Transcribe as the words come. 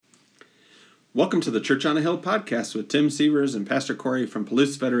Welcome to the Church on a Hill podcast with Tim Sievers and Pastor Corey from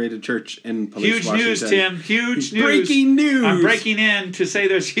Palouse Federated Church in Palouse, Huge Washington. news, Tim. Huge news. Breaking news. I'm breaking in to say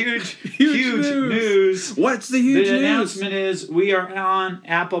there's huge news. What's the huge news? The announcement is we are on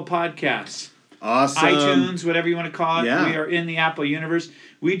Apple Podcasts. Awesome. iTunes, whatever you want to call it. Yeah. We are in the Apple universe.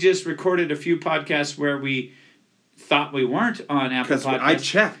 We just recorded a few podcasts where we thought we weren't on Apple Because Podcasts. I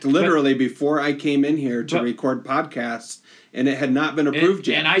checked literally before I came in here to record podcasts, and it had not been approved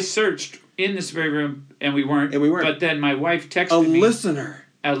yet. And I searched in this very room, and we weren't. But then my wife texted me.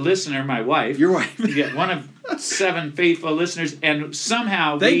 A listener, my wife. Your wife. Yeah, one of 7 faithful listeners, and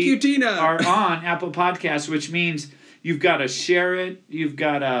somehow Thank you, Tina. are on Apple Podcasts, which means you've got to share it, you've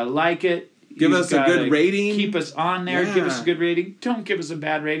got to like it, Give us a good rating. Keep us on there. Yeah. Give us a good rating. Don't give us a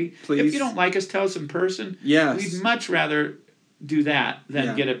bad rating. Please. If you don't like us, tell us in person. Yes. We'd much rather do that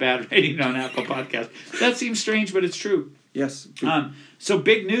than get a bad rating on Apple Podcasts. That seems strange, but it's true. Yes. So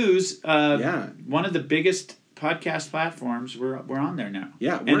big news. Yeah. One of the biggest podcast platforms. We're on there now.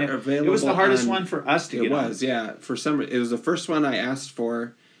 Yeah, we're available. It was the hardest one for us to get on. It was, yeah. It was the first one I asked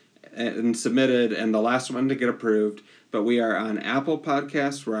for and submitted, and the last one to get approved. But we are on Apple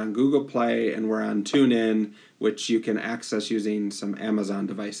Podcasts, we're on Google Play, and we're on TuneIn, which you can access using some Amazon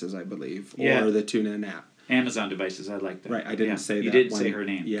devices, I believe, or the TuneIn app. Amazon devices, I like that. Right, I didn't say that. You didn't say her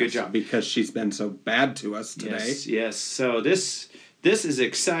name. Yes, good job. Because she's been so bad to us today. Yes. So this is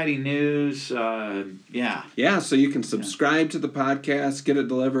exciting news. Yeah, so you can subscribe to the podcast, get it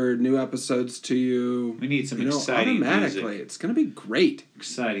delivered, new episodes to you. We need some exciting automatically. music. It's going to be great.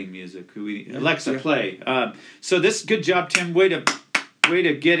 Exciting music. Alexa, play. So this, good job, Tim. Way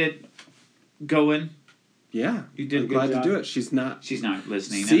to get it going. Yeah, you did. I'm glad to do it. She's not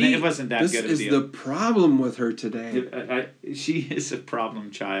listening. See, and it wasn't that good of a deal. This is the problem with her today. She is a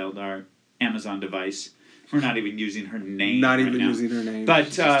problem child. Our Amazon device. We're not even using her name. Using her name. But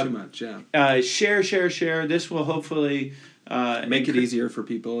it's just too much. Yeah. Share. This will hopefully make it easier for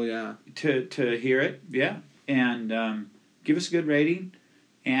people. Yeah. To hear it. Yeah. And give us a good rating,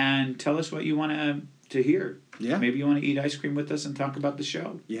 and tell us what you want to hear. Yeah. Maybe you want to eat ice cream with us and talk about the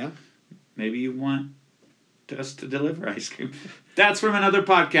show. Yeah. Maybe you want us to deliver ice cream. That's from another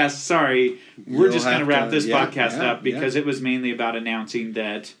podcast. Sorry. We're just going to wrap this podcast up because it was mainly about announcing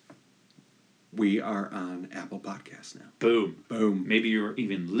that we are on Apple Podcasts now. Boom. Maybe you're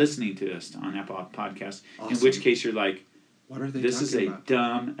even listening to us on Apple Podcasts, awesome. In which case you're like, what are they this is about?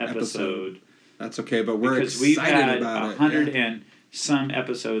 Dumb episode. That's okay, but we're because excited about it. Because we've had 100 and some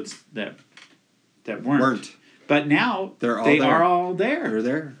episodes that weren't. But now they are all there. They're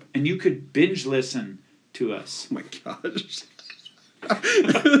there. And you could binge listen to us. Oh my gosh.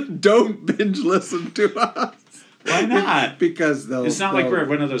 Don't binge listen to us. Why not? Because it's not like we're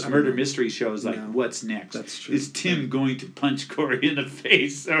one of those murder mystery shows like, what's next? That's true. Is Tim going to punch Corey in the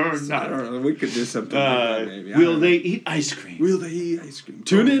face or not? I don't know. We could do something like that maybe. Will they eat ice cream?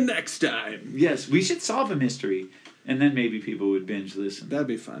 Tune in next time. Yes, we should solve a mystery. And then maybe people would binge listen. That'd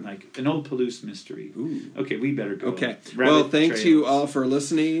be fun. Like an old Palouse mystery. Ooh. Okay, we better go. Okay. Well, thanks you all for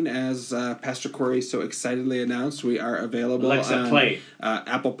listening. As Pastor Corey so excitedly announced, we are available Alexa, on play.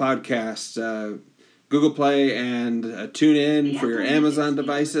 Apple Podcasts, Google Play, and TuneIn for your Amazon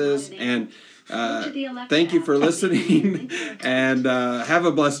devices. And thank you for listening, and have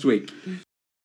a blessed week.